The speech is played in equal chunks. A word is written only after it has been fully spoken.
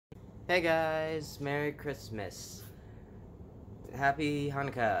Hey guys, Merry Christmas. Happy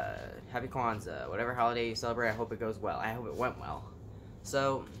Hanukkah, Happy Kwanzaa, whatever holiday you celebrate, I hope it goes well. I hope it went well.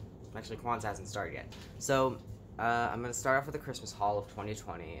 So, actually Kwanzaa hasn't started yet. So, I'm going to start off with the Christmas haul of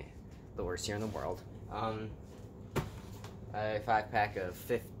 2020, the worst year in the world. A 5-pack of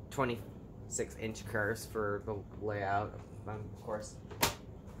 26-inch curves for the layout, of course.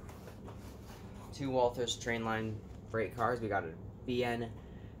 2 Walthers Trainline freight cars. We got a BN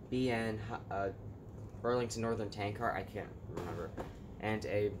Burlington Northern tank car, I can't remember, and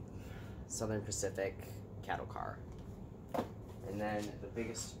a Southern Pacific cattle car. And then the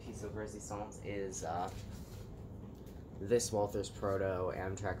biggest piece of resistance is this Walthers Proto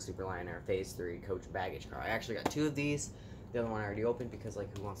Amtrak Superliner Phase 3 coach baggage car. I actually got 2 of these. The other one I already opened because,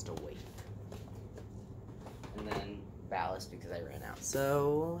 like, who wants to wait? And then ballast because I ran out.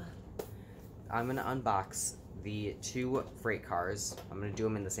 So I'm gonna unbox the 2 freight cars. I'm gonna do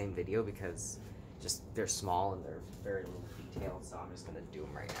them in the same video because just they're small and they're very little detailed, so I'm just gonna do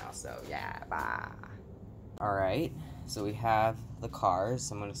them right now. So yeah, bye. Alright, so we have the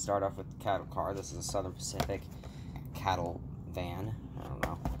cars. I'm gonna start off with the cattle car. This is a Southern Pacific cattle van. I don't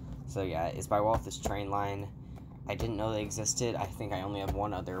know. So yeah, it's by Walthers Trainline. I didn't know they existed. I think I only have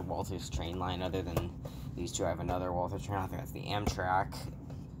one other Walthers Trainline other than these 2. I have another Walthers Trainline. I think that's the Amtrak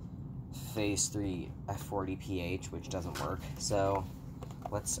Phase 3 F40PH, which doesn't work. So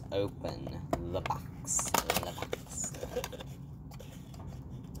let's open the box.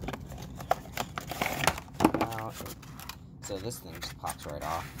 So this thing just pops right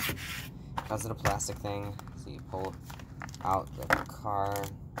off. Because of the plastic thing, so you pull out the car,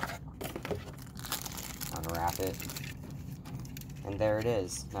 unwrap it, and there it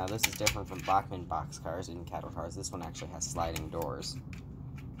is. Now this is different from Bachmann boxcars and cattle cars. This one actually has sliding doors,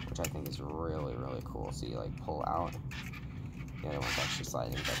 which I think is really, really cool. So you like pull out. The other one's actually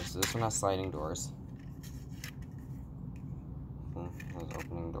sliding better. So this one has sliding doors. Has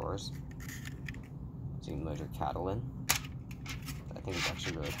opening doors. So you can load your cattle in. I think it's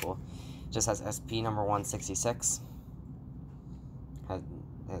actually really cool. It just has SP number 166.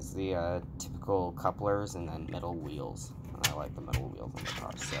 Has the typical couplers and then metal wheels. And I like the metal wheels on the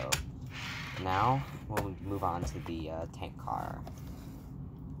car. So now we'll move on to the tank car.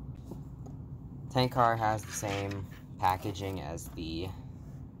 Tank car has the same packaging as the.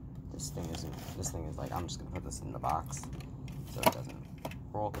 This thing is like, I'm just gonna put this in the box so it doesn't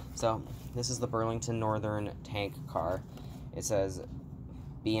roll. So this is the Burlington Northern tank car. It says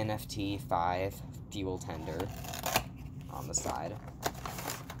BNFT 5 fuel tender on the side.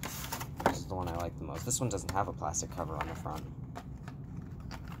 This is the one I like the most. This one doesn't have a plastic cover on the front.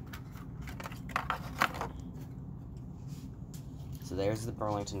 So there's the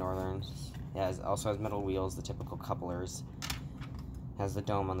Burlington Northern. It also has metal wheels, the typical couplers. Has the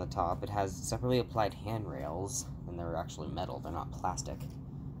dome on the top. It has separately applied handrails, and they're actually metal. They're not plastic.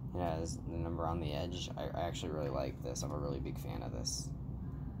 It has the number on the edge. I actually really like this. I'm a really big fan of this.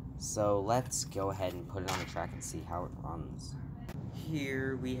 So let's go ahead and put it on the track and see how it runs.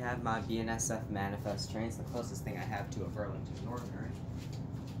 Here we have my BNSF manifest train. It's the closest thing I have to a Burlington Northern.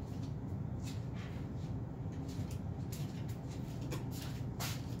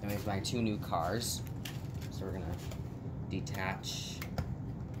 And we have my 2 new cars. So we're gonna detach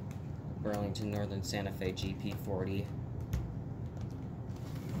Burlington Northern Santa Fe GP40.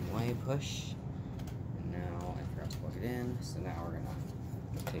 Way push. And now I forgot to plug it in. So now we're gonna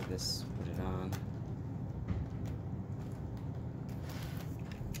take this, put it on.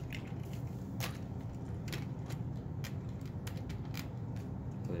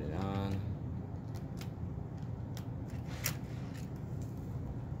 Put it on.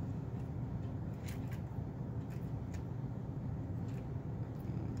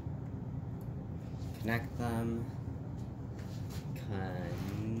 Connect them.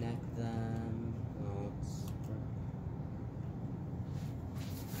 Connect them.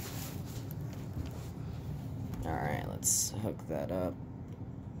 Alright, let's hook that up.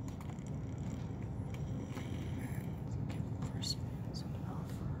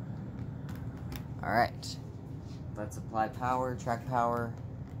 Alright. Let's apply power, track power,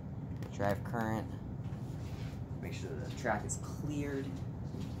 drive current. Make sure the track is cleared.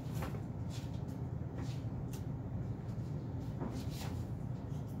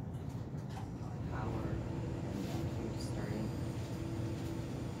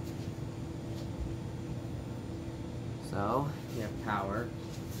 So, we have power,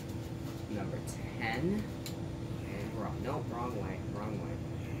 number 10, and no, wrong way,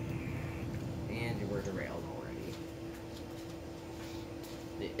 and we're derailed already.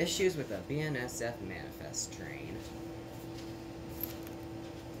 The issues with the BNSF manifest train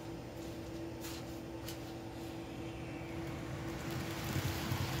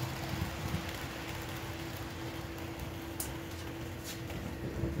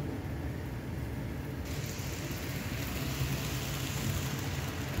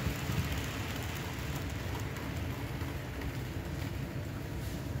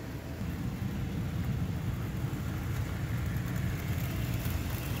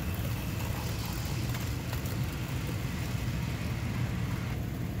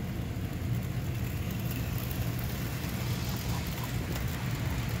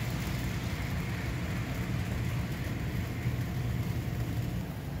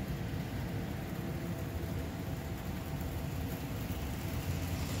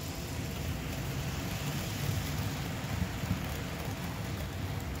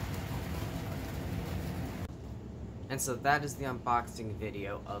And so that is the unboxing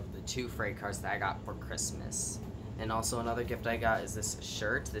video of the 2 freight cars that I got for Christmas. And also another gift I got is this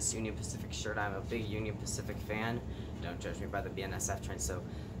shirt, this Union Pacific shirt. I'm a big Union Pacific fan. Don't judge me by the BNSF train. So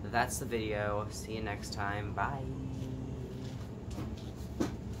that's the video. See you next time. Bye.